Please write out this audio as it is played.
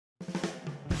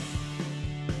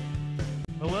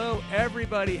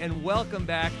everybody, and welcome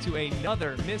back to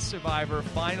another Miss Survivor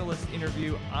finalist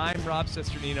interview. I'm Rob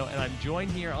Sesternino, and I'm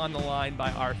joined here on the line by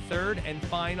our third and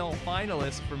final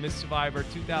finalist for Miss Survivor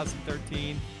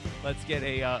 2013. Let's get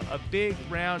a big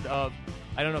round of,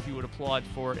 I don't know if you would applaud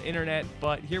for internet,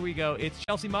 but here we go. It's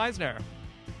Chelsea Meissner.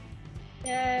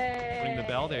 Yay! Ring the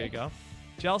bell. There you go.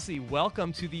 Chelsea,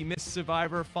 welcome to the Miss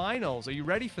Survivor finals. Are you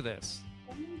ready for this?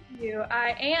 Thank you.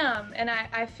 I am, and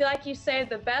I feel like you saved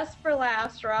the best for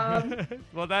last, Rob.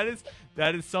 Well, that is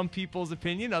some people's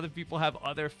opinion. Other people have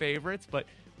other favorites, but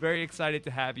very excited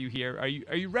to have you here. Are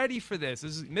you ready for this?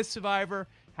 This is Miss Survivor.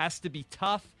 Has to be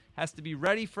tough. Has to be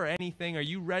ready for anything. Are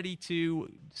you ready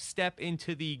to step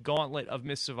into the gauntlet of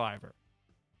Miss Survivor?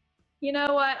 You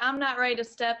know what? I'm not ready to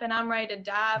step in. I'm ready to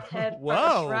dive head Whoa.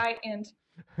 first right into.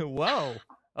 Whoa.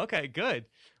 Okay, good.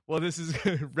 Well, this is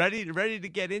ready to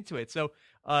get into it. So,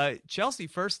 Chelsea,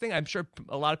 first thing, I'm sure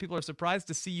a lot of people are surprised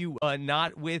to see you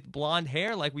not with blonde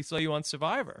hair like we saw you on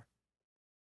Survivor.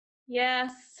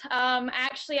 Yes.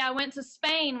 Actually, I went to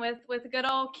Spain with good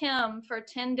old Kim for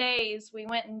 10 days. We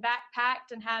went and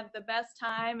backpacked and had the best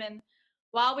time. And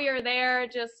while we were there,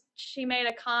 she made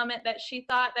a comment that she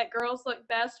thought that girls look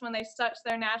best when they touch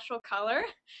their natural color.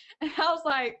 And I was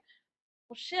like,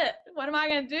 well, shit, what am I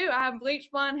going to do? I have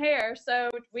bleached blonde hair. So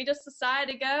we just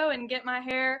decided to go and get my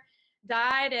hair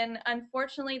dyed. And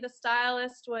unfortunately, the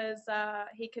stylist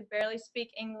he could barely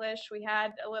speak English. We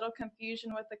had a little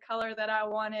confusion with the color that I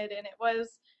wanted, and it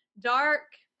was dark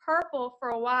purple for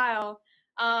a while.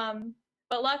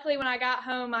 But luckily, when I got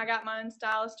home, I got my own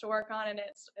stylist to work on it.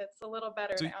 It's a little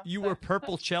better now. You were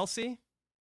purple Chelsea?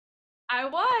 I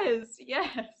was,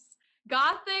 yes.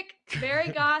 Gothic, very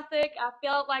gothic. I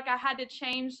felt like I had to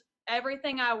change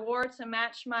everything I wore to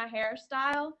match my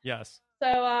hairstyle. Yes.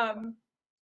 So,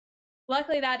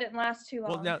 luckily that didn't last too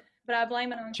long. Well, now, but I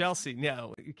blame it on Chelsea.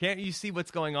 No, can't you see what's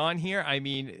going on here? I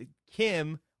mean,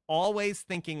 Kim, always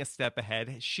thinking a step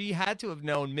ahead. She had to have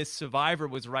known Miss Survivor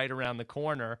was right around the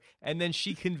corner, and then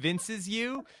she convinces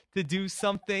you to do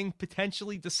something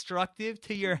potentially destructive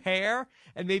to your hair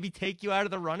and maybe take you out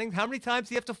of the running. How many times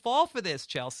do you have to fall for this,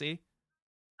 Chelsea?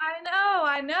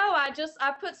 I know.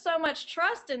 I put so much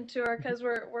trust into her because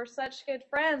we're such good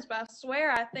friends. But I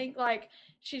swear, I think like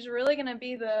she's really gonna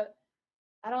be the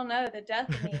death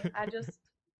of me. I just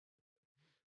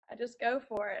go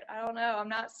for it. I don't know. I'm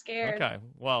not scared. Okay.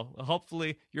 Well,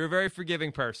 hopefully you're a very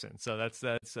forgiving person, so that's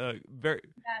a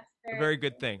very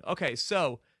good thing. Okay,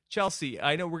 so Chelsea,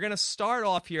 I know we're gonna start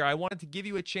off here. I wanted to give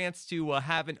you a chance to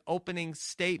have an opening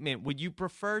statement. Would you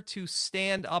prefer to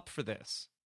stand up for this?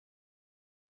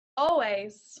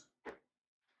 Always.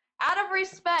 Out of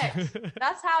respect.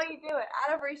 That's how you do it.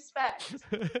 Out of respect.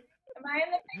 Am I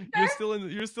in the picture?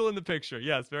 You're still in the picture.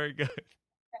 Yes, very good.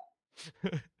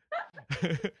 Can you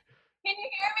hear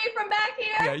me from back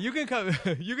here? Yeah, you can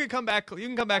come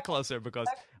back closer because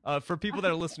for people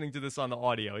that are listening to this on the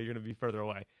audio, you're going to be further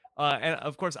away. And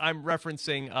of course, I'm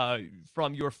referencing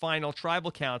from your final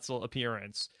tribal council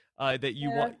appearance that you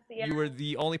were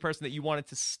the only person that you wanted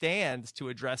to stand to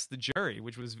address the jury,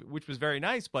 which was very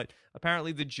nice. But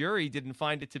apparently, the jury didn't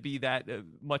find it to be that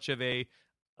much of a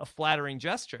flattering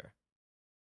gesture.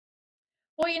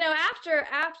 Well, after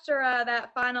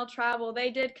that final tribal,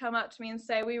 they did come up to me and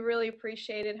say, we really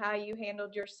appreciated how you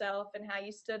handled yourself and how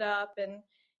you stood up. And,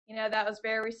 that was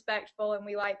very respectful. And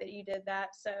we like that you did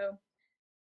that. So,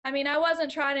 I mean, I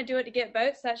wasn't trying to do it to get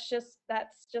votes. That's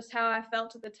just how I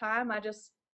felt at the time. I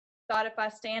just thought if I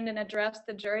stand and address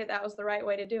the jury, that was the right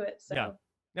way to do it. So, yeah.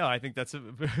 No, I think that's a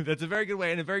very good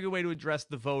way and a very good way to address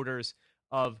the voters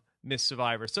of Miss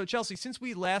Survivor. So, Chelsea, since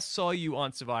we last saw you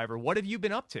on Survivor, what have you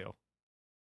been up to?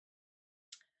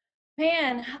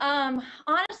 Man,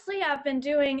 honestly, I've been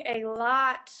doing a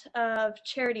lot of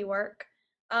charity work,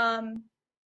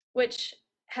 which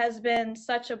has been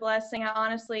such a blessing.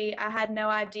 I had no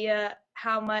idea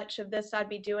how much of this I'd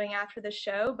be doing after the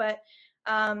show, but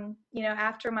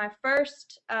after my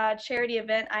first charity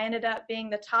event, I ended up being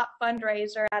the top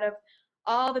fundraiser out of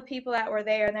all the people that were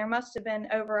there, and there must have been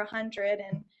over 100.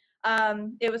 And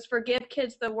it was for Give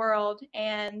Kids the World,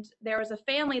 and there was a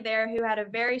family there who had a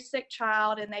very sick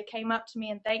child, and they came up to me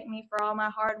and thanked me for all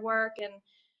my hard work and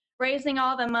raising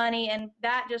all the money, and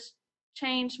that just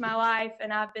changed my life,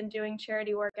 and I've been doing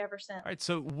charity work ever since. All right,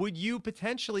 so would you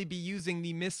potentially be using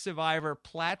the Miss Survivor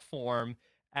platform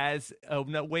as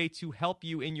a way to help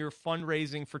you in your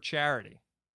fundraising for charity?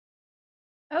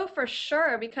 Oh, for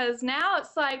sure, because now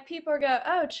it's like people go,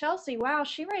 oh, Chelsea, wow,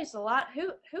 she raised a lot.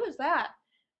 Who is that?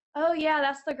 Oh, yeah,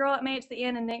 that's the girl that made it to the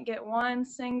end and didn't get one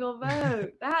single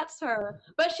vote. That's her.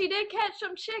 But she did catch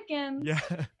some chickens. Yeah.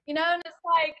 And it's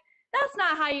like, that's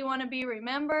not how you want to be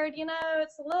remembered.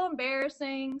 It's a little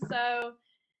embarrassing. So,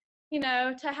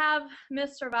 to have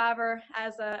Miss Survivor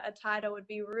as a title would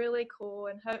be really cool,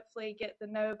 and hopefully get the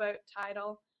no vote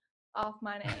title off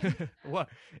my name. What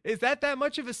is that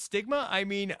much of a stigma? I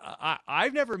mean,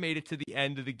 I've never made it to the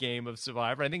end of the game of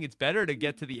Survivor. I think it's better to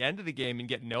get to the end of the game and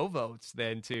get no votes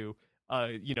than to,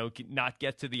 not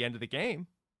get to the end of the game.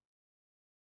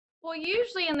 Well,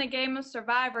 usually in the game of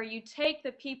Survivor, you take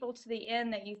the people to the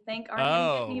end that you think aren't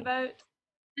going to get any votes.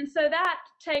 And so that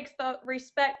takes the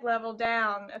respect level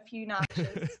down a few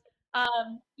notches.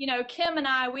 Kim and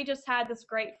I, we just had this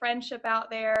great friendship out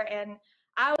there, and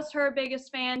I was her biggest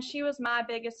fan. She was my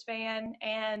biggest fan.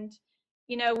 And,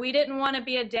 we didn't want to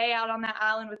be a day out on that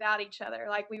island without each other.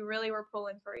 Like, we really were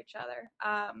pulling for each other.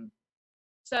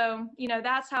 So,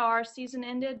 that's how our season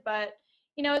ended. But,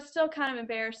 it's still kind of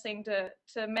embarrassing to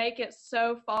make it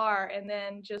so far and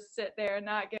then just sit there and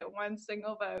not get one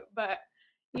single vote. But,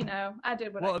 I did what I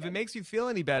did. Well, if it makes you feel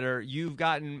any better, you've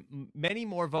gotten many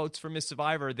more votes for Miss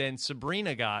Survivor than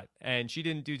Sabrina got, and she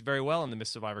didn't do very well in the Miss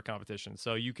Survivor competition.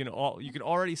 So you can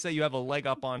already say you have a leg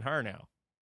up on her now.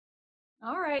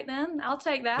 All right, then. I'll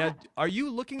take that. Now, are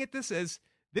you looking at this as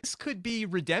this could be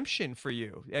redemption for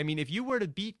you? I mean, if you were to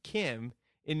beat Kim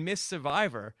in Miss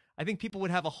Survivor, I think people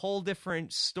would have a whole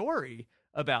different story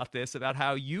about this, about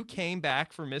how you came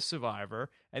back for Miss Survivor,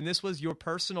 and this was your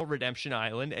personal redemption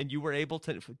island, and you were able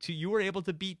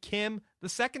to beat Kim the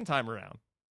second time around.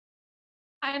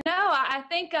 I know. I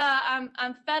think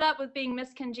I'm fed up with being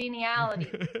Miss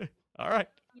Congeniality. All right.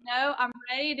 I'm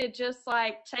ready to just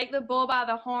take the bull by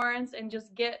the horns and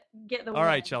just get the win. All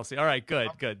right, Chelsea. All right,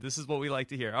 good. This is what we like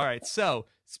to hear. All right. So,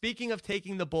 speaking of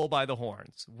taking the bull by the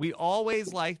horns, we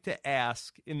always like to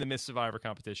ask in the Miss Survivor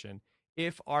competition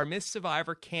if our Miss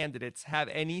Survivor candidates have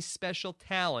any special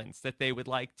talents that they would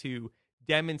like to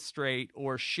demonstrate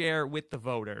or share with the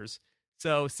voters.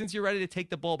 So, since you're ready to take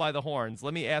the bull by the horns,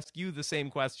 let me ask you the same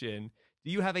question.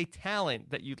 Do you have a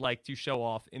talent that you'd like to show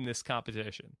off in this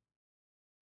competition?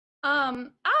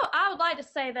 I would like to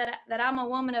say that I'm a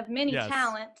woman of many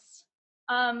talents.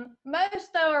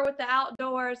 Most though are with the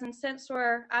outdoors, and since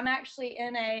I'm actually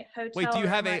in a hotel. Wait, do you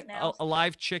have a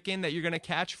live chicken that you're going to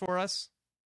catch for us?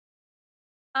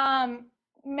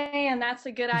 Man, that's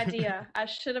a good idea. I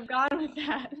should have gone with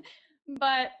that,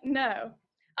 but no.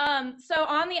 So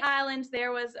on the island,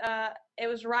 it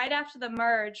was right after the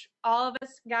merge. All of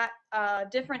us got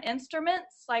different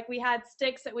instruments. Like, we had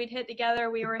sticks that we'd hit together.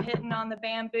 We were hitting on the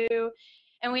bamboo,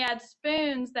 and we had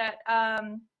spoons that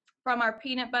from our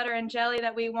peanut butter and jelly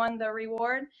that we won the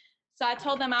reward. So I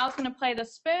told them I was going to play the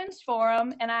spoons for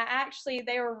them, and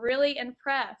they were really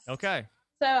impressed. Okay.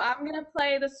 So I'm going to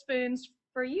play the spoons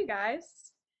for you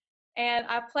guys, and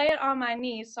I play it on my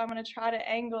knees. So I'm going to try to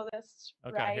angle this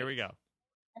right. Okay, here we go.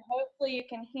 And hopefully you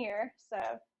can hear. So,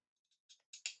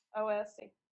 let's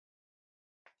see.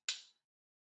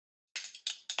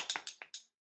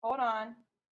 Hold on.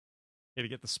 Got to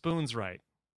get the spoons right.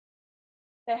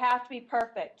 They have to be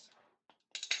perfect.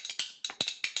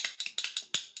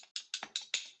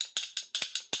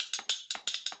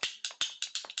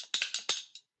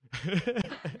 I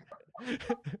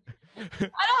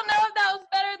don't know if that was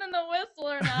better than the whistle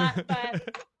or not,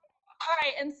 but all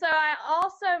right. And so I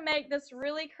also make this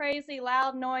really crazy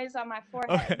loud noise on my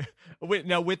forehead. Okay. Wait,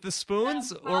 now with the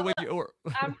spoons or with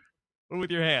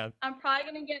your hand? I'm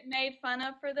probably gonna get made fun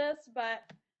of for this, but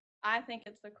I think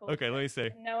it's the coolest. Okay, let me see.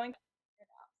 No one can hear it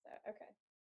out. So okay,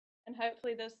 and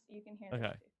hopefully you can hear.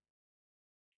 Okay.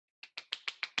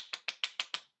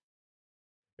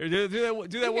 This too.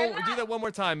 Do that one more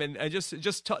time, and just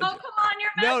talk. Oh, come on, you're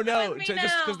messing with me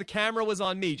just now. because the camera was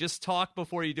on me. Just talk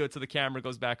before you do it, so the camera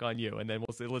goes back on you, and then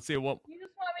we'll see. Let's see what. You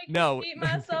just want me to beat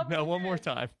myself? No, one more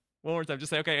time.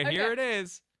 Just say okay, and here it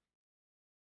is.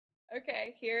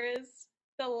 Okay, here is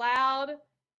the loud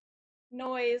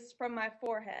noise from my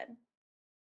forehead.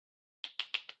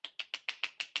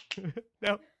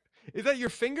 Now, is that your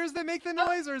fingers that make the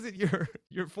noise, or is it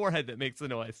your forehead that makes the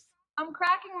noise? I'm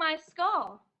cracking my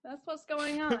skull. That's what's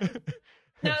going on.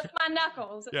 No, it's my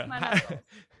knuckles. It's my knuckles.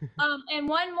 And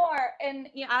one more, and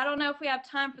I don't know if we have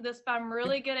time for this, but I'm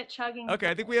really good at chugging. Okay,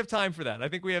 I think we have time for that. I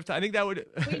think that would.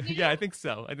 Yeah, I think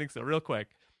so. Real quick.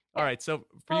 All right. So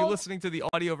for you listening to the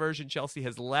audio version, Chelsea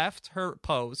has left her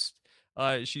post.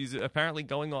 She's apparently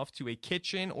going off to a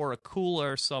kitchen or a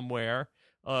cooler somewhere,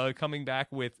 coming back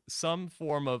with some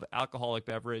form of alcoholic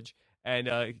beverage.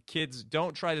 And kids,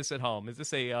 don't try this at home. Is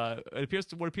this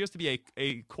what appears to be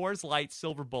a Coors Light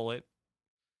Silver Bullet?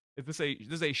 Is this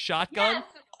a shotgun? Yes,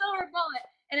 it's Silver Bullet,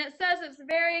 and it says it's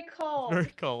very cold.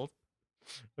 Very cold.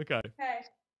 Okay. Okay.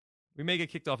 We may get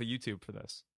kicked off of YouTube for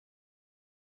this.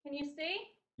 Can you see?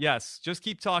 Yes, just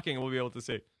keep talking and we'll be able to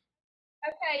see.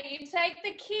 Okay, you take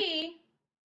the key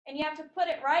and you have to put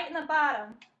it right in the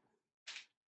bottom.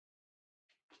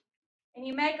 And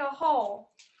you make a hole.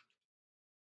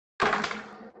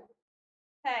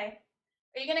 Okay.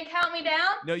 Are you gonna count me down?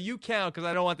 No, you count because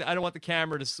I don't want the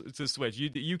camera to switch.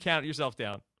 You count yourself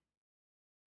down.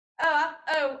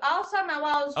 I'll start my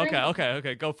while I was drinking.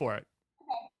 Okay. Go for it.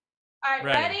 Okay. All right,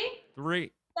 ready?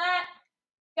 3. Set.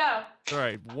 Go. All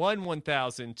right. 1,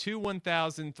 1,000. 2,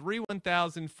 1,000. 3,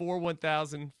 1,000. 4,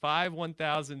 1,000. 5,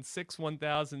 1,000. 6,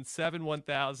 1,000. 7,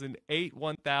 1,000. 8,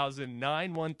 1,000.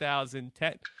 9, 1,000.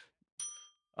 10.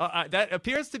 That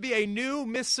appears to be a new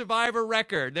Miss Survivor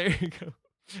record. There you go.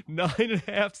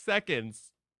 9.5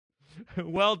 seconds.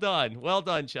 Well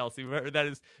done, Chelsea. That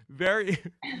is very.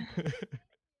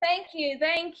 Thank you.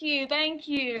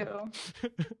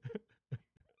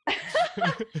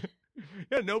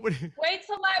 Yeah, nobody. Wait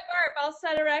till my burp. I'll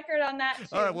set a record on that too.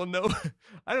 All right. Well, no,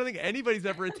 I don't think anybody's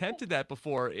ever attempted that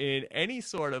before in any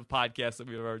sort of podcast that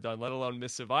we've ever done, let alone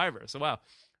Miss Survivor. So, wow.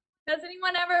 Has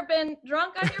anyone ever been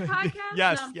drunk on your podcast?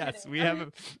 Yes, No, yes, kidding. we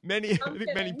have many, I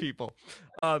think many people,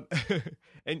 and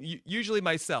usually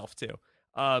myself too.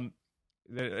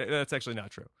 That's actually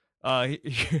not true. All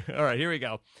right, here we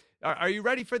go. Are you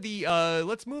ready for the?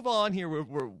 Let's move on here.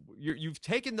 You've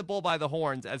taken the bull by the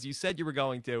horns as you said you were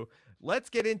going to.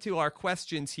 Let's get into our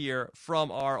questions here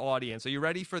from our audience. Are you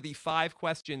ready for the 5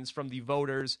 questions from the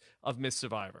voters of Miss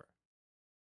Survivor?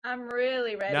 I'm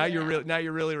really ready. Now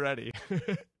you're really ready.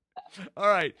 All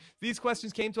right. These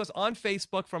questions came to us on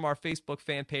Facebook from our Facebook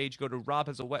fan page. Go to go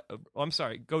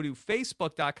to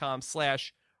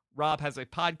facebook.com/Rob has a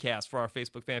podcast for our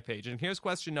Facebook fan page. And here's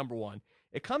question number 1.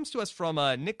 It comes to us from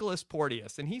Nicholas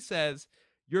Porteous, and he says,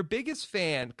 your biggest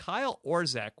fan, Kyle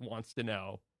Orzek, wants to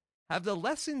know, have the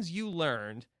lessons you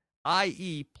learned,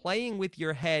 i.e. playing with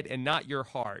your head and not your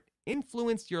heart,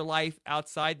 influenced your life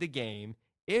outside the game?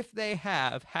 If they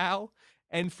have, how?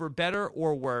 And for better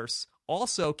or worse?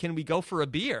 Also, can we go for a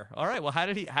beer? All right. Well, how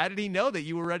did he know that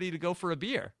you were ready to go for a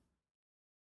beer?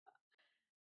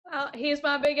 Well, he's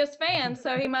my biggest fan,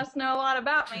 so he must know a lot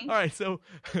about me. All right. So,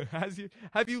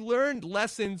 have you learned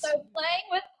lessons? So playing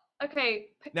with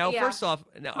Now, yeah. First off,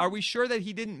 are we sure that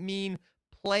he didn't mean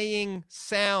playing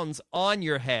sounds on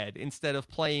your head instead of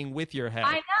playing with your head?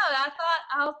 I know.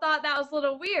 I thought that was a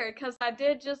little weird because I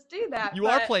did just do that. You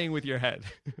are playing with your head.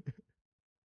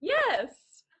 Yes.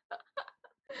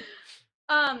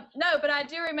 No, but I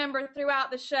do remember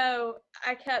throughout the show,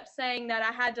 I kept saying that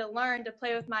I had to learn to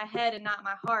play with my head and not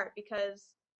my heart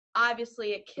because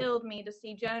obviously it killed me to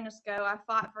see Jonas go. I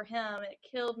fought for him. It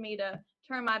killed me to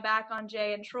turn my back on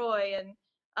Jay and Troy and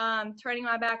turning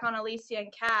my back on Alicia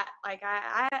and Kat. Like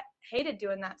I hated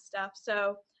doing that stuff.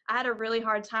 So I had a really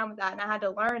hard time with that, and I had to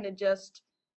learn to just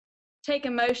take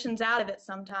emotions out of it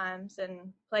sometimes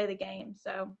and play the game.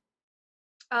 So,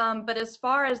 but as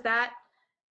far as that,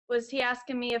 was he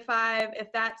asking me if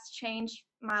that's changed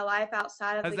my life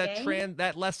outside of the game? Has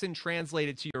that lesson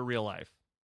translated to your real life?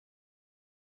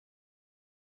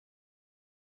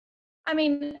 I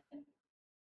mean,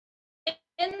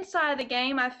 inside the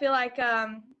game, I feel like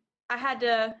I had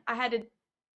to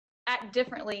act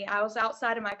differently. I was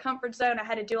outside of my comfort zone. I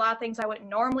had to do a lot of things I wouldn't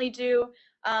normally do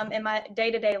in my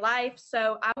day-to-day life.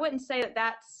 So I wouldn't say that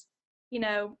that's,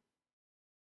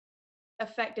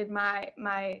 affected my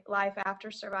life after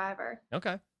Survivor.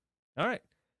 Okay. All right.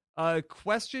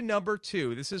 Question number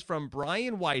 2. This is from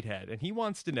Brian Whitehead, and he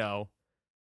wants to know,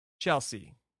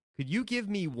 Chelsea, could you give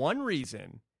me one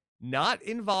reason, not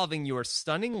involving your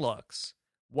stunning looks,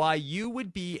 why you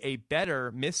would be a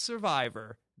better Miss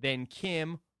Survivor than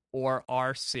Kim or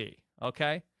RC?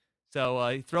 Okay. So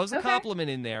he throws a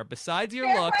compliment in there. Besides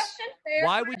your looks,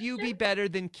 why would you be better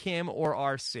than Kim or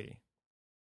RC?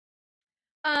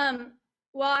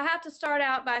 Well, I have to start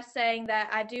out by saying that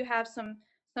I do have some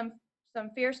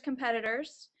fierce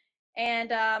competitors,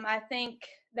 and I think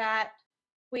that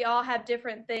we all have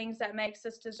different things that makes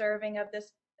us deserving of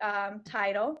this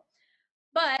title.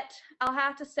 But I'll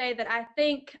have to say that I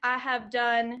think I have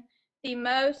done the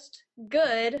most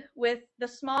good with the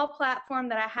small platform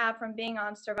that I have from being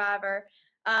on Survivor.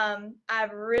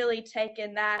 I've really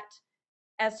taken that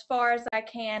as far as I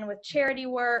can with charity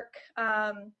work,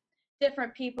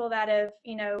 different people that have,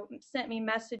 sent me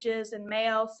messages and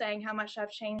mail saying how much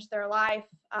I've changed their life.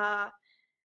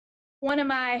 One of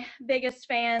my biggest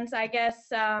fans, I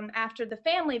guess, after the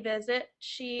family visit,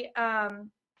 she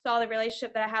saw the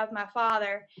relationship that I have with my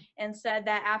father and said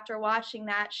that after watching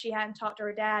that, she hadn't talked to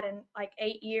her dad in like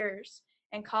 8 years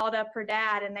and called up her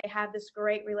dad, and they have this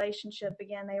great relationship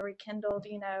again. They rekindled,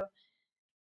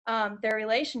 their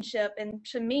relationship. And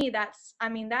to me, that's, I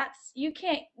mean, that's, you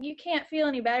can't feel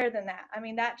any better than that. I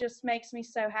mean, that just makes me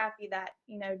so happy that,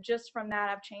 you know, just from that,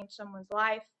 I've changed someone's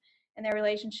life and their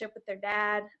relationship with their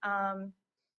dad.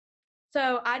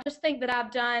 So I just think that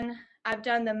I've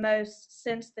done the most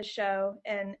since the show,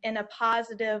 and in a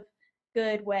positive,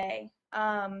 good way.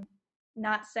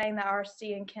 Not saying that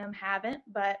RC and Kim haven't,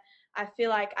 but I feel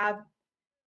like I've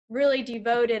really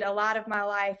devoted a lot of my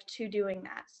life to doing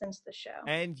that since the show.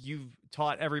 And you've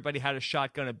taught everybody how to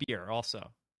shotgun a beer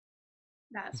also.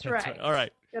 That's right. All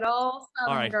right. Good old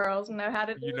Southern girls know how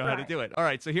to do it. You know how to do it. All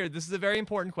right. So here, this is a very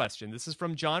important question. This is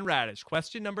from John Radish,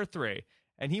 question number 3.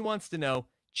 And he wants to know,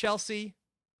 Chelsea,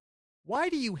 why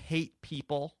do you hate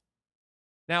people?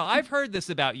 Now, I've heard this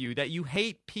about you, that you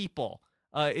hate people.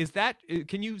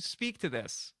 Can you speak to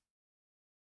this?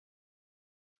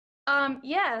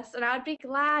 Yes, and I'd be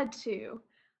glad to.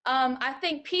 I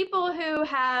think people who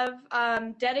have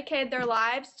dedicated their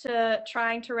lives to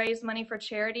trying to raise money for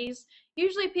charities,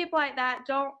 usually people like that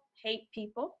don't hate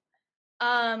people.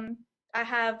 I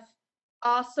have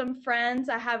awesome friends.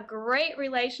 I have great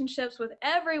relationships with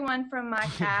everyone from my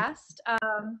cast.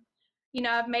 You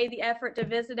know, I've made the effort to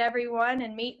visit everyone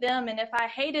and meet them, and if I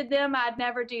hated them, I'd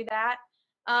never do that.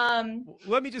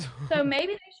 Let me just So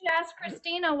maybe they should ask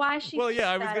Christina why she Well,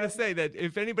 yeah, I was going to say that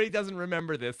if anybody doesn't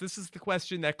remember this is the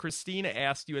question that Christina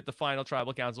asked you at the final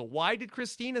tribal council. Why did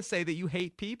Christina say that you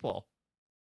hate people?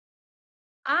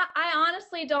 I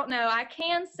honestly don't know. I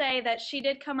can say that she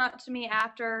did come up to me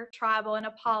after tribal and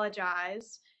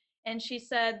apologize, and she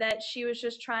said that she was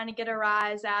just trying to get a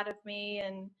rise out of me,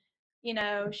 and you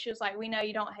know, she was like, we know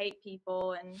you don't hate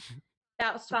people, and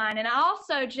that was fine. And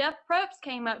also, Jeff Probst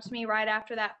came up to me right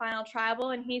after that final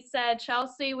tribal, and he said,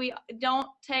 Chelsea, we don't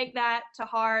take that to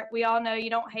heart. We all know you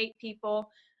don't hate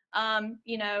people.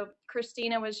 You know,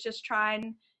 Christina was just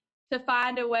trying to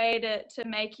find a way to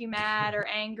make you mad or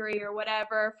angry or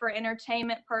whatever for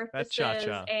entertainment purposes.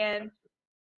 And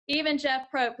even Jeff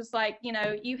Probst was like, you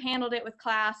know, you handled it with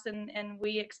class, and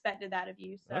we expected that of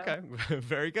you. So. Okay,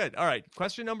 very good. All right,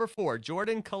 question number 4.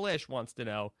 Jordan Kalish wants to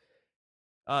know,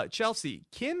 Chelsea,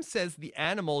 Kim says the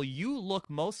animal you look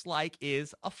most like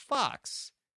is a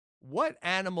fox. What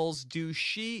animals do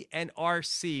she and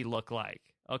RC look like?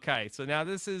 Okay, so now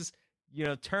this is, you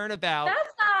know, turnabout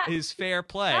is fair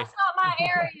play. That's not my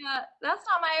area. That's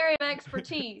not my area of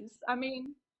expertise. I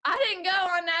mean, I didn't go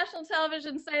on national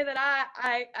television and say that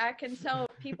I can tell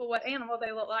people what animal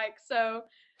they look like. So,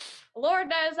 Lord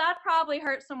knows I'd probably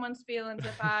hurt someone's feelings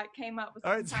if I came up with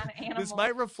some kind of animal. This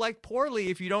might reflect poorly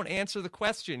if you don't answer the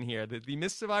question here. The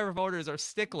Miss Survivor voters are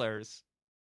sticklers.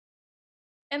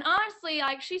 And honestly,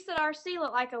 like she said, RC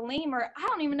looked like a lemur. I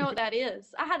don't even know what that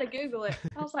is. I had to Google it.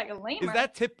 I was like, a lemur?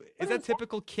 Is that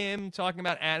typical Kim talking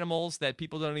about animals that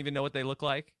people don't even know what they look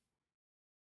like?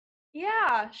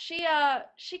 Yeah,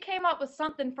 she came up with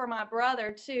something for my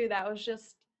brother too that was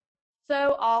just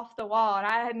so off the wall, and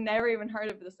I had never even heard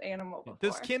of this animal before.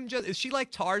 Does Kim is she like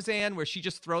Tarzan, where she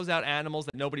just throws out animals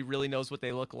that nobody really knows what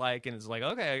they look like, and is like,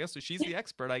 okay, I guess she's the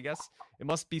expert. I guess it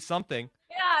must be something.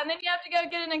 Yeah, and then you have to go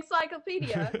get an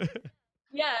encyclopedia.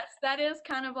 Yes, that is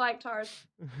kind of like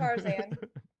Tarzan.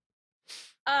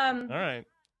 All right.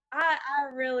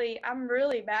 I'm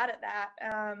really bad at that.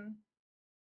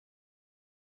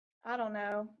 I don't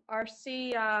know.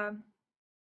 RC,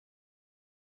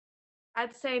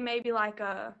 I'd say maybe like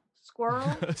a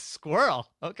squirrel. A squirrel.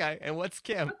 Okay. And what's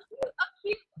Kim? A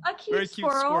cute Very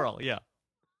cute squirrel. Yeah.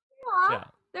 Yeah.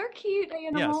 They're cute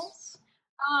animals.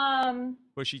 Yes.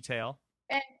 Bushy tail.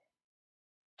 And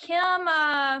Kim,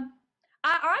 I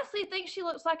honestly think she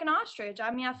looks like an ostrich.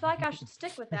 I mean, I feel like I should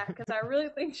stick with that because I really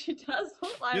think she does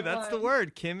look like one. That's the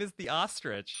word. Kim is the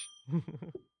ostrich.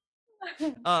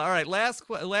 All right, last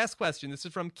question. This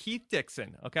is from Keith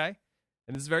Dixon, okay?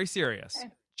 And this is very serious. Okay.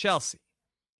 Chelsea,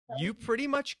 you pretty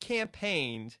much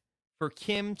campaigned for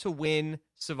Kim to win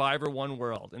Survivor One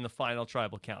World in the final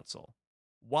tribal council.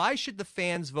 Why should the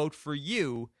fans vote for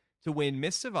you to win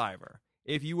Miss Survivor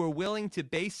if you were willing to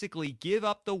basically give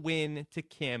up the win to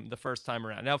Kim the first time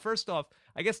around? Now, first off,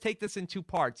 I guess take this in 2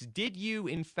 parts. Did you,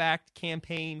 in fact,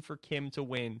 campaign for Kim to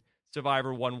win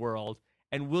Survivor One World?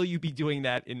 And will you be doing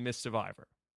that in Miss Survivor?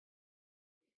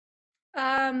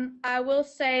 I will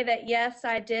say that, yes,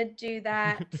 I did do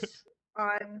that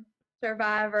on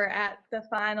Survivor at the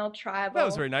final tribal. That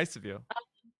was very nice of you.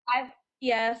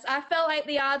 Yes, I felt like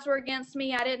the odds were against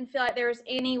me. I didn't feel like there was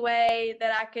any way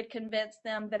that I could convince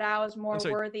them that I was more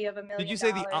worthy of $1 million. Did you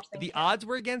say the odds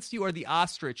were against you, or the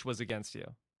ostrich was against you?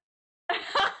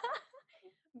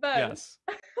 Both. Yes.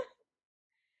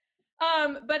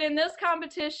 But in this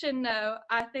competition, no,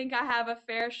 I think I have a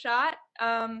fair shot.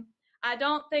 I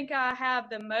don't think I have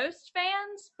the most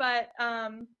fans, but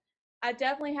I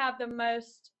definitely have the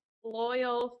most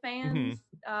loyal Hmm. fans.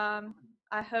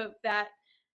 I hope that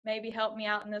maybe help me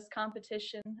out in this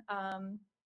competition.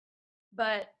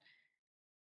 But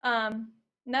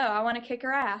no, I want to kick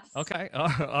her ass. Okay.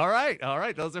 All right. All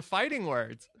right. Those are fighting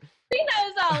words. She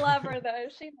knows I love her, though.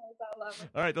 She knows I love her.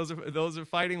 All right. Those are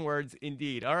fighting words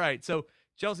indeed. All right. So,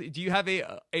 Chelsea, do you have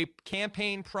a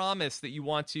campaign promise that you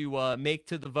want to make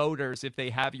to the voters if they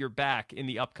have your back in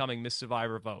the upcoming Miss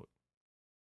Survivor vote?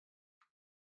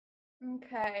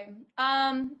 Okay.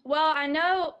 Well, I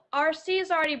know RC's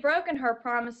already broken her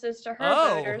promises to her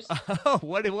Oh. voters. Oh.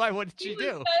 What did She she was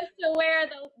do? supposed to wear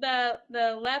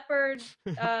the leopard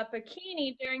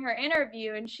bikini during her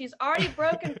interview, and she's already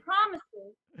broken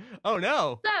promises. Oh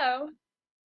no. So,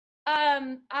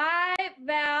 I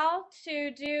vow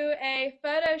to do a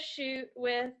photo shoot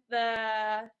with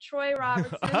the Troy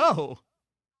Robertson. Oh.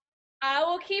 I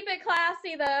will keep it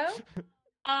classy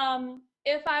though.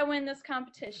 If I win this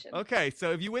competition. Okay,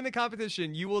 so if you win the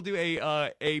competition, you will do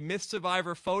a Miss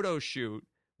Survivor photo shoot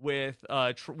with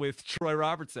with Troy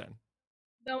Robertson.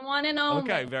 The one and only.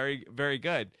 Okay, very very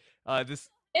good. This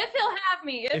If he'll have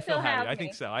me. If he'll have me. I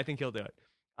think so. I think he'll do it.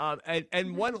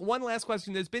 And one last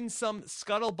question. There's been some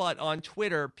scuttlebutt on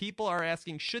Twitter. People are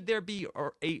asking, should there be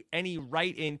any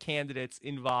write-in candidates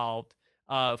involved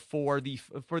for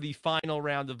the final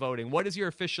round of voting? What is your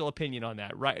official opinion on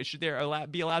that? Right? Should there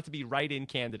be allowed to be write-in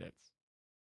candidates?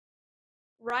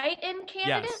 Write-in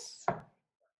candidates? Yes.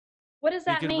 What does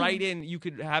that mean? You could write in. You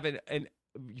could have an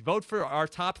vote for our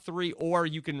top 3, or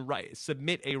you can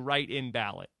submit a write-in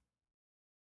ballot.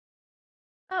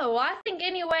 Oh, well, I think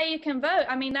any way you can vote.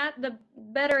 I mean, the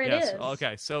better it is.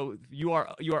 Okay, so you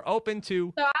are open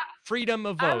to freedom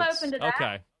of votes. I'm open to that.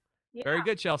 Okay. Yeah, very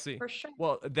good, Chelsea. For sure.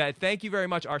 Well, thank you very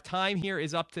much. Our time here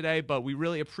is up today, but we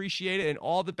really appreciate it, and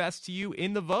all the best to you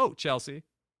in the vote, Chelsea.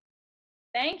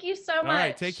 Thank you so much. All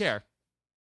right, take care.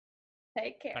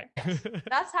 Take care. Right.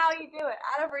 That's how you do it,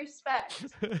 out of respect.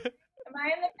 Am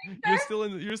I in the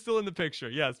picture? You're still in the picture.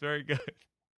 Yes, very good.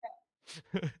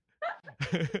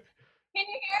 Can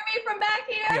you hear me from back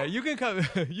here? Yeah, you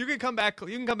can come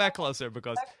back closer,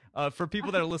 because for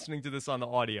people that are listening to this on the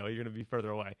audio, you're going to be further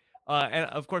away. And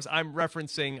of course, I'm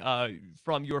referencing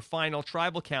from your final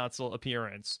tribal council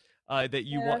appearance that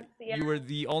you were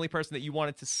the only person that you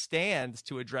wanted to stand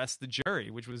to address the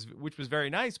jury, which was very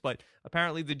nice. But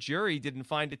apparently, the jury didn't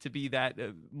find it to be that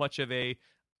much of a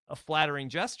flattering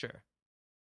gesture.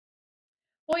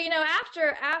 Well,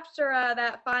 after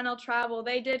that final tribal,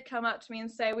 they did come up to me and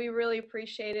say, we really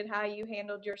appreciated how you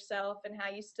handled yourself and how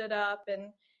you stood up,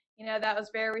 and that was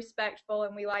very respectful,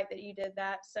 and we like that you did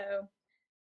that. So,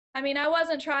 I mean, I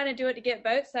wasn't trying to do it to get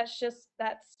votes. That's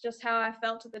just how I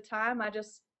felt at the time. I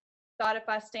just thought if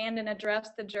I stand and address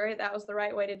the jury, that was the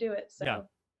right way to do it. So. Yeah.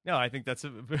 No, I think that's a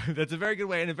very good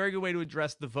way, and a very good way to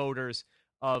address the voters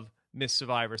of Miss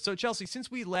Survivor. So, Chelsea,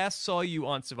 since we last saw you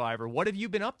on Survivor, what have you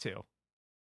been up to?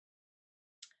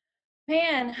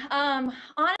 Man,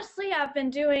 honestly, I've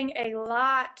been doing a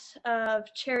lot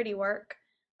of charity work,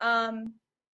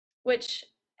 which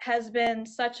has been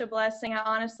such a blessing.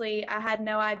 I had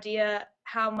no idea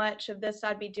how much of this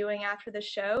I'd be doing after the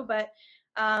show, but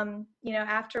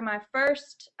after my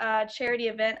first charity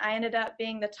event, I ended up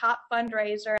being the top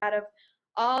fundraiser out of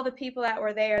all the people that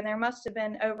were there, and there must have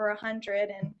been over 100.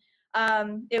 And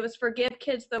it was for Give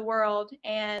Kids the World,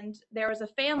 and there was a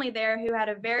family there who had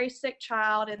a very sick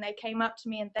child, and they came up to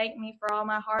me and thanked me for all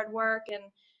my hard work and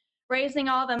raising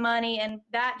all the money, and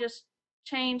that just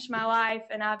changed my life,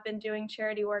 and I've been doing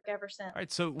charity work ever since. All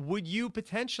right, so would you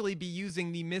potentially be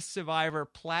using the Miss Survivor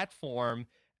platform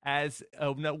as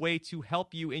a way to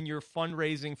help you in your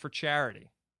fundraising for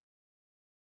charity?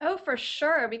 Oh, for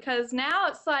sure, because now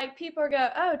it's like people go,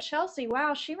 oh, Chelsea,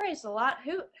 wow, she raised a lot.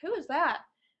 Who is that?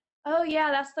 Oh, yeah,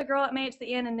 that's the girl that made it to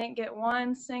the end and didn't get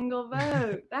one single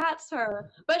vote. That's her.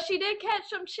 But she did catch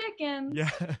some chickens. Yeah.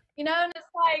 And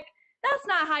it's like, that's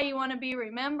not how you want to be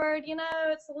remembered.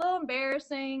 It's a little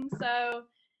embarrassing. So,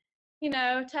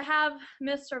 to have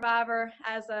Miss Survivor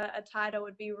as a title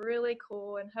would be really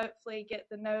cool, and hopefully get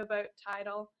the no vote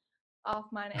title off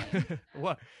my name.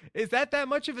 What is that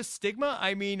much of a stigma?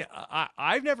 I mean,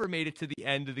 I've never made it to the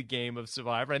end of the game of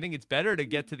Survivor. I think it's better to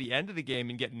get to the end of the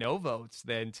game and get no votes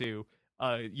than to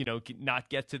not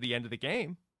get to the end of the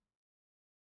game.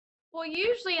 Well,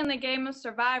 usually in the game of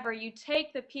Survivor, you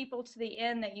take the people to the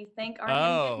end that you think aren't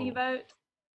going to get any votes,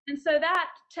 and so that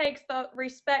takes the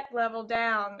respect level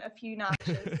down a few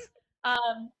notches.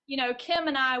 Kim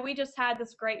and I, we just had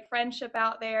this great friendship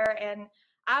out there, and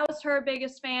I was her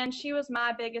biggest fan. She was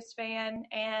my biggest fan.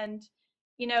 And,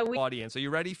 you know, we. Audience, are you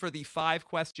ready for the 5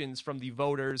 questions from the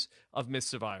voters of Miss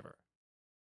Survivor?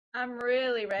 I'm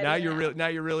really ready. Now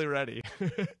you're really ready.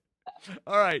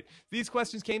 All right. These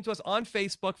questions came to us on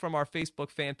Facebook from our Facebook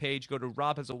fan page. Go to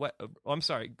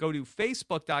go to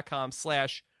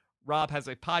facebook.com/Rob has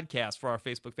a podcast for our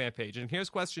Facebook fan page. And here's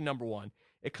question number 1.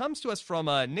 It comes to us from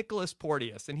Nicholas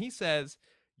Porteous, and he says,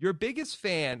 your biggest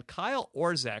fan, Kyle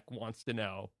Orzek, wants to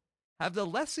know, have the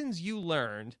lessons you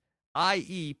learned,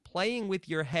 i.e. playing with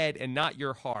your head and not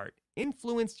your heart,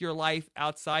 influenced your life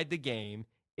outside the game?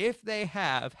 If they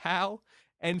have, how,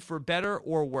 and for better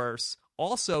or worse?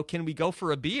 Also, can we go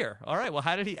for a beer? All right. Well,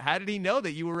 how did he know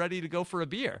that you were ready to go for a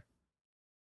beer?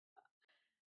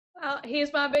 Well,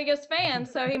 he's my biggest fan,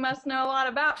 so he must know a lot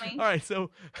about me. All right. So,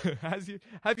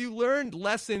 have you learned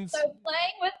lessons? So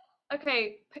playing with.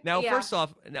 Okay. Now, yeah. First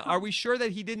off, are we sure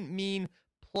that he didn't mean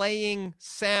playing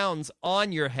sounds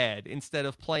on your head instead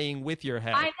of playing with your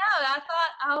head? I know.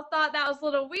 I thought that was a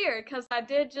little weird because I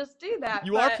did just do that.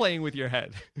 You are playing with your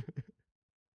head.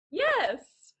 Yes.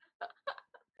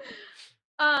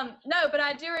 No, but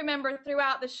I do remember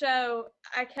throughout the show,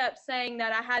 I kept saying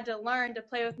that I had to learn to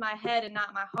play with my head and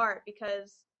not my heart,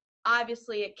 because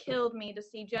obviously it killed me to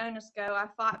see Jonas go. I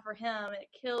fought for him. It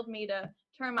killed me to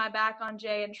turn my back on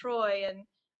Jay and Troy, and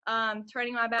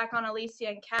turning my back on Alicia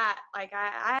and Kat. Like,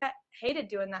 I hated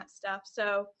doing that stuff.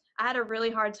 So I had a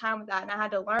really hard time with that, and I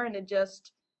had to learn to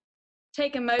just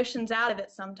take emotions out of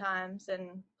it sometimes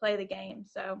and play the game.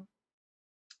 So,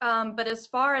 but as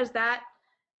far as that,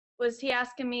 was he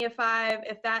asking me if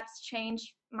that's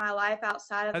changed my life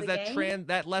outside of the game? Has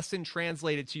that lesson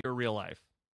translated to your real life?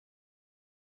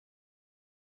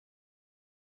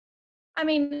 I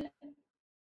mean,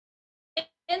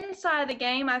 inside the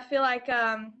game, I feel like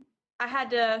I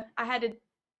had to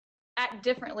act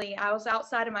differently. I was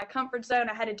outside of my comfort zone.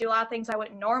 I had to do a lot of things I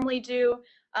wouldn't normally do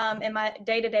in my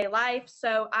day-to-day life.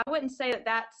 So I wouldn't say that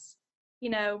that's,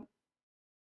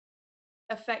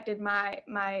 affected my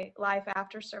life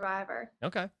after Survivor.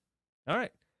 Okay. All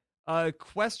right.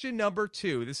 Question number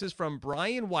 2. This is from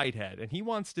Brian Whitehead, and he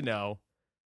wants to know,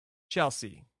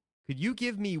 Chelsea, could you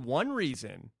give me one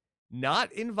reason, not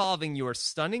involving your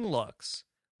stunning looks,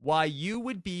 why you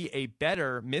would be a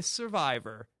better Miss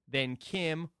Survivor than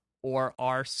Kim or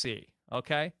RC?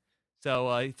 Okay.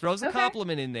 So he throws a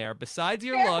compliment in there. Besides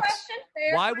your looks,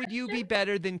 why would you be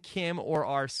better than Kim or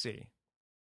RC?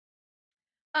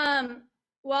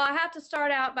 Well, I have to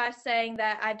start out by saying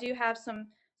that I do have some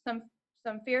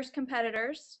fierce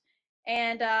competitors,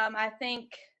 and I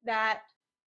think that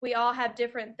we all have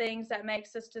different things that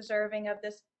makes us deserving of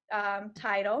this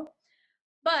title.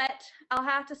 But I'll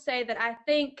have to say that I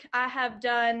think I have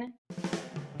done.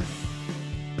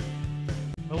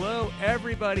 Hello,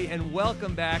 everybody, and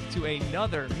welcome back to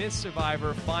another Miss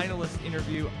Survivor finalist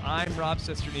interview. I'm Rob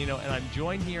Sesternino, and I'm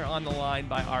joined here on the line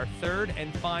by our third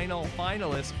and final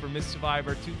finalist for Miss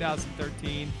Survivor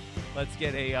 2013. Let's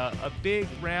get a big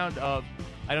round of,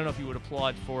 I don't know if you would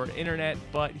applaud for internet,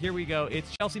 but here we go.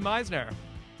 It's Chelsea Meissner.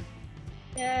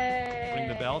 Yay. Ring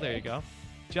the bell. There you go.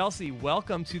 Chelsea,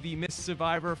 welcome to the Miss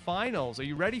Survivor finals. Are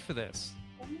you ready for this?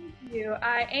 You.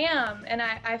 I am, and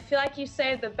I feel like you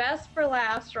saved the best for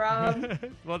last, Rob.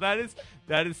 Well, that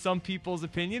is some people's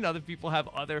opinion. Other people have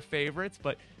other favorites,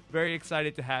 but very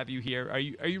excited to have you here.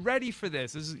 Are you ready for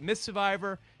this? This is Miss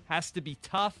Survivor. Has to be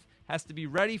tough. Has to be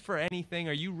ready for anything.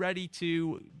 Are you ready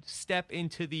to step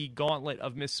into the gauntlet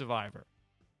of Miss Survivor?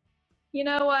 You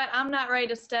know what? I'm not ready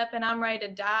to step in. I'm ready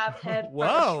to dive head Whoa.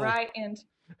 first right into.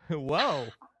 Whoa.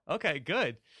 Okay,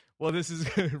 good. Well, this is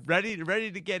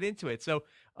ready to get into it. So,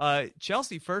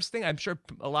 Chelsea, first thing, I'm sure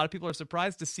a lot of people are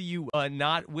surprised to see you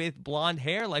not with blonde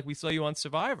hair like we saw you on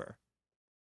Survivor.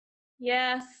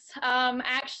 Yes.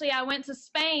 Actually, I went to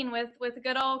Spain with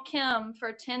good old Kim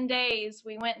for 10 days.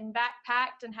 We went and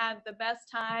backpacked and had the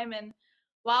best time. And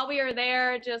while we were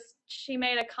there, she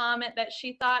made a comment that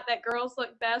she thought that girls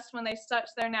look best when they touch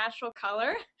their natural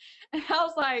color. And I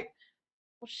was like,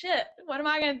 well, shit, what am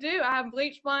I going to do? I have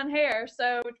bleached blonde hair.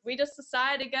 So we just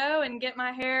decided to go and get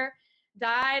my hair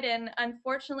dyed. And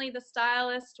unfortunately, the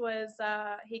stylist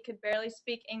he could barely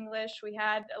speak English. We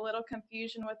had a little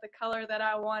confusion with the color that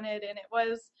I wanted, and it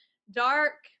was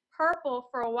dark purple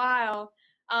for a while.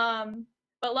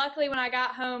 But luckily, when I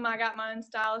got home, I got my own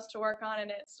stylist to work on it,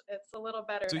 and it's a little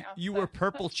better now. You were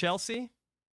purple Chelsea?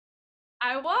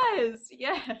 I was,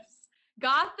 yes.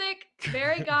 Gothic,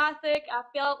 very gothic. I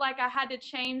felt like I had to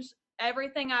change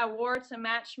everything I wore to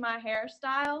match my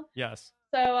hairstyle. Yes.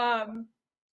 So,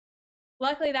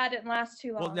 luckily that didn't last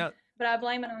too long. Well, now, but I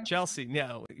blame it on Chelsea.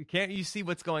 Now, can't you see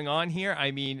what's going on here? I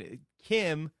mean,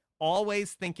 Kim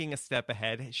always thinking a step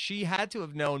ahead. She had to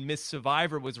have known Miss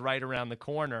Survivor was right around the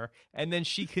corner, and then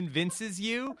she convinces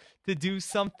you to do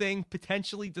something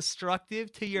potentially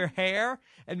destructive to your hair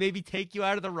and maybe take you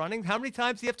out of the running. How many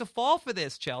times do you have to fall for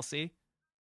this, Chelsea?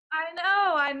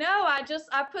 I know.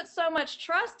 I put so much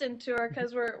trust into her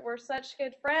because we're such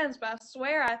good friends. But I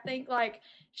swear, I think like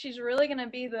she's really gonna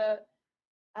be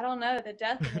I don't know, the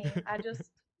death of me. I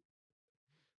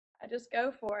just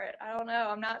go for it. I don't know.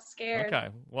 I'm not scared. Okay.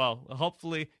 Well,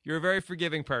 hopefully you're a very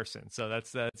forgiving person. So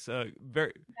that's That's a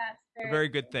very very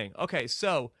good thing. Okay.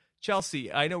 So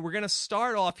Chelsea, I know we're going to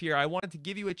start off here. I wanted to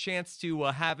give you a chance to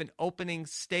have an opening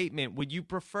statement. Would you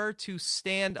prefer to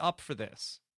stand up for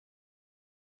this?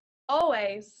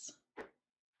 always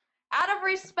out of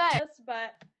respect,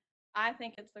 but I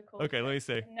think it's the coolest. Okay. Let me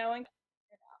see. No one can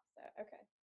hear it out. So okay,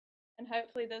 and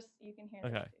hopefully you can hear.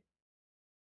 Okay.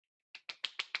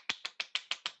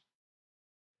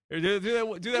 This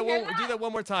too. Do that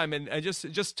one more time, and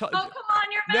just talk. Oh come on,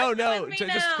 you're messing with me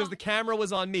just now. because the camera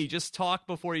was on me. Just talk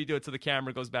before you do it, so the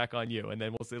camera goes back on you, and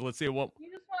then we'll see. Let's see what.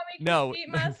 You just want me to No, beat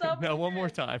myself? no, in one the more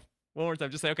head? time. One more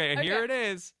time. Just say, okay, and here it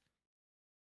is.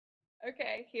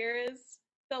 Okay, here is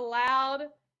the loud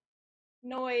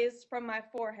noise from my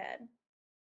forehead.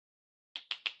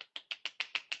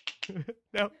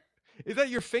 Now, is that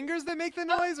your fingers that make the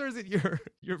noise, or is it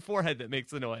your forehead that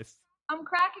makes the noise? I'm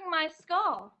cracking my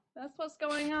skull. That's what's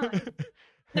going on.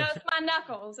 No, it's my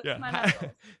knuckles. It's my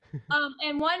knuckles.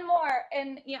 And one more,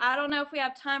 and I don't know if we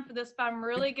have time for this, but I'm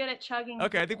really good at chugging.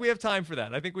 Okay, I think we have time for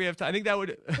that. I think we have time. I think that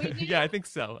would. Yeah, I think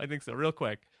so. Real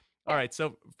quick. All right.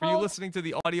 So for you listening to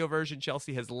the audio version,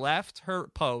 Chelsea has left her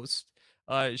post.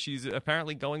 She's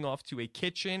apparently going off to a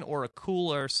kitchen or a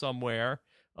cooler somewhere,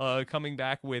 coming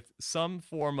back with some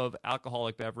form of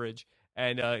alcoholic beverage.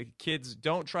 And kids,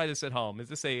 don't try this at home. Is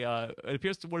this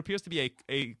what appears to be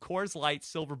a Coors Light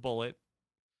Silver Bullet?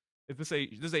 Is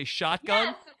this a shotgun?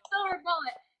 Yes, it's Silver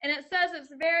Bullet, and it says it's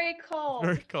very cold.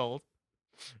 Very cold.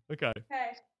 Okay. Okay.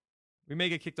 We may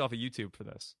get kicked off of YouTube for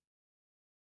this.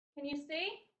 Can you see?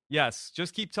 Yes.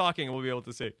 Just keep talking, and we'll be able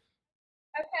to see.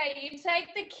 Okay, you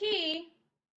take the key,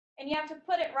 and you have to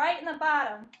put it right in the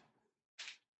bottom,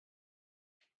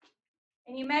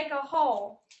 and you make a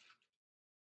hole.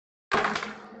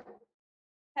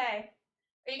 Okay.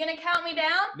 Are you gonna count me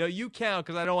down? No, you count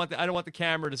because I don't want the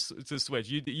camera to switch.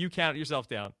 You count yourself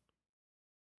down.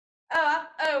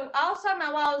 I'll start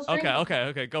my while I was drinking.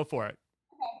 Okay. Go for it.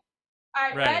 All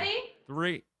right, ready?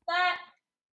 3. Set,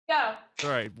 go.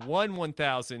 All right. 1,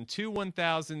 1,000. 2,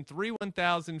 1,000. 3,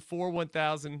 1,000. 4,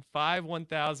 1,000. 5,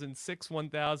 1,000. 6,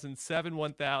 1,000. 7,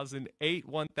 1,000. 8,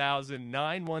 1,000.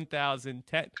 9, 1,000.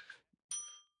 10.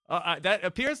 That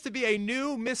appears to be a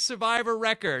new Miss Survivor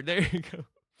record. There you go.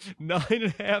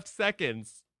 9.5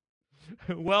 seconds.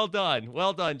 Well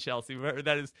done, Chelsea.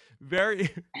 That is very.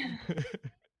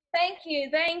 Thank you.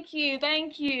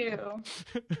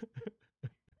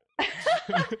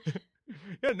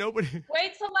 Yeah, nobody.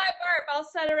 Wait till I burp. I'll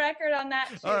set a record on that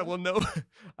too. All right. Well, no,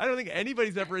 I don't think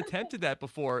anybody's ever attempted that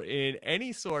before in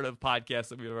any sort of podcast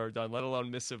that we've ever done, let alone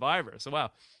Miss Survivor. So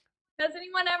wow. Has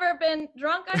anyone ever been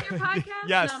drunk on your podcast?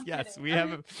 Yes, No, yes, kidding. we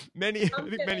have many, I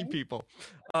think many people,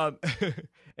 and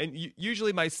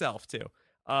usually myself too.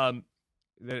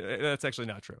 That's actually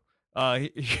not true. All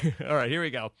right, here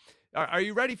we go. Are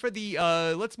you ready for the?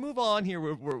 Let's move on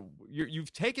here.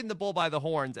 You've taken the bull by the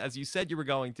horns, as you said you were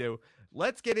going to.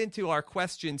 Let's get into our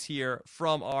questions here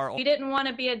from our. We didn't want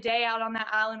to be a day out on that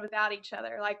island without each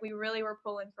other. Like we really were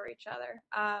pulling for each other.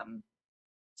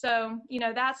 So,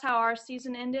 that's how our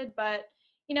season ended, but,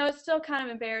 it's still kind of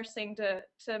embarrassing to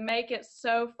make it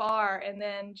so far and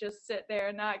then just sit there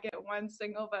and not get one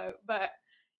single vote. But,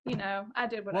 I did what I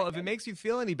did. Well, if it makes you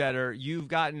feel any better, you've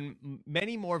gotten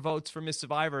many more votes for Miss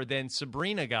Survivor than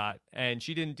Sabrina got, and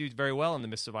she didn't do very well in the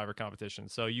Miss Survivor competition.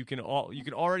 So you can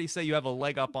already say you have a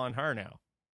leg up on her now.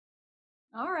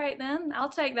 All right, then. I'll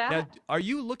take that. Now, are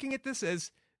you looking at this as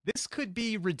this could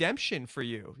be redemption for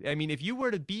you? I mean, if you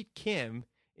were to beat Kim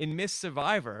in Miss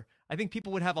Survivor, I think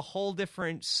people would have a whole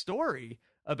different story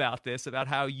about this, about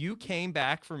how you came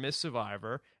back for Miss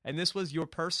Survivor, and this was your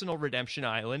personal redemption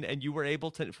island, and you were able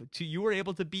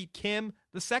to beat Kim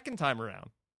the second time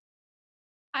around.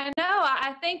 I know.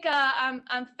 I think I'm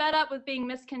fed up with being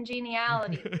Miss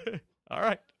Congeniality. All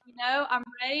right. I'm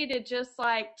ready to just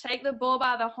take the bull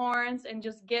by the horns and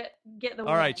just get the win.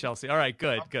 All right, Chelsea. All right,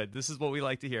 good. This is what we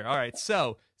like to hear. All right,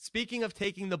 so speaking of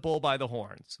taking the bull by the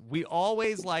horns, we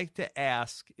always like to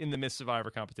ask in the Miss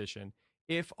Survivor competition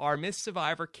if our Miss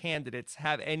Survivor candidates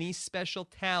have any special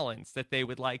talents that they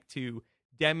would like to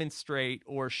demonstrate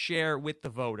or share with the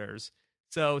voters.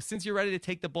 So since you're ready to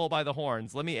take the bull by the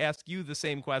horns, let me ask you the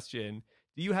same question.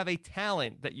 Do you have a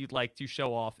talent that you'd like to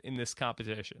show off in this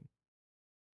competition?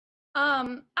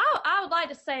 I would like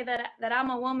to say that I'm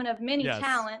a woman of many Yes.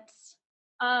 talents.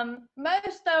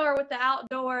 Most though are with the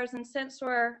outdoors, and since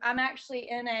I'm actually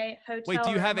in a hotel Wait, do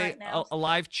you room have right now. a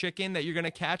live chicken that you're going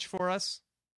to catch for us?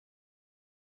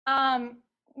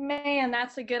 Man,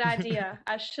 that's a good idea.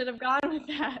 I should have gone with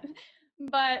that,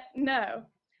 but no.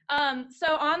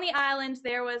 So on the island,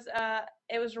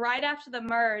 it was right after the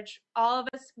merge. All of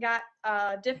us got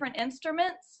different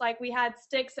instruments. Like we had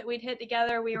sticks that we'd hit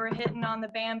together. We were hitting on the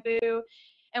bamboo,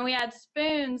 and we had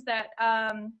spoons that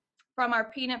from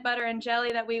our peanut butter and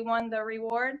jelly that we won the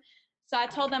reward. So I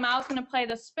told them I was going to play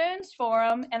the spoons for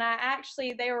them, and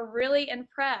they were really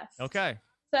impressed. Okay.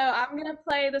 So I'm going to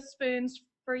play the spoons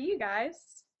for you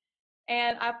guys.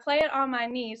 And I play it on my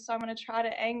knees, so I'm going to try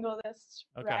to angle this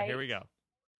Okay, right. here we go.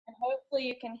 And hopefully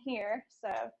you can hear.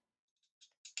 So,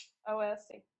 let's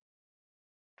see.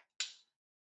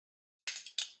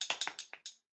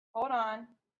 Hold on.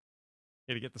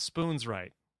 Got to get the spoons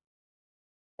right.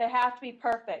 They have to be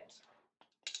perfect.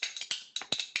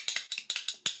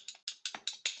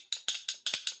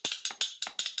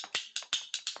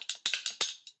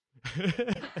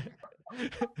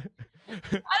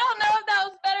 I don't know if that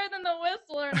was better than the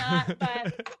whistle or not,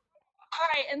 but all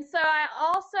right. And so I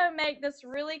also make this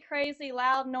really crazy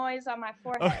loud noise on my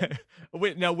forehead. Okay.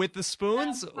 Wait, now with the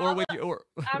spoons or with your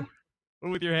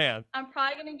hand? I'm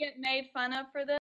probably gonna get made fun of for this.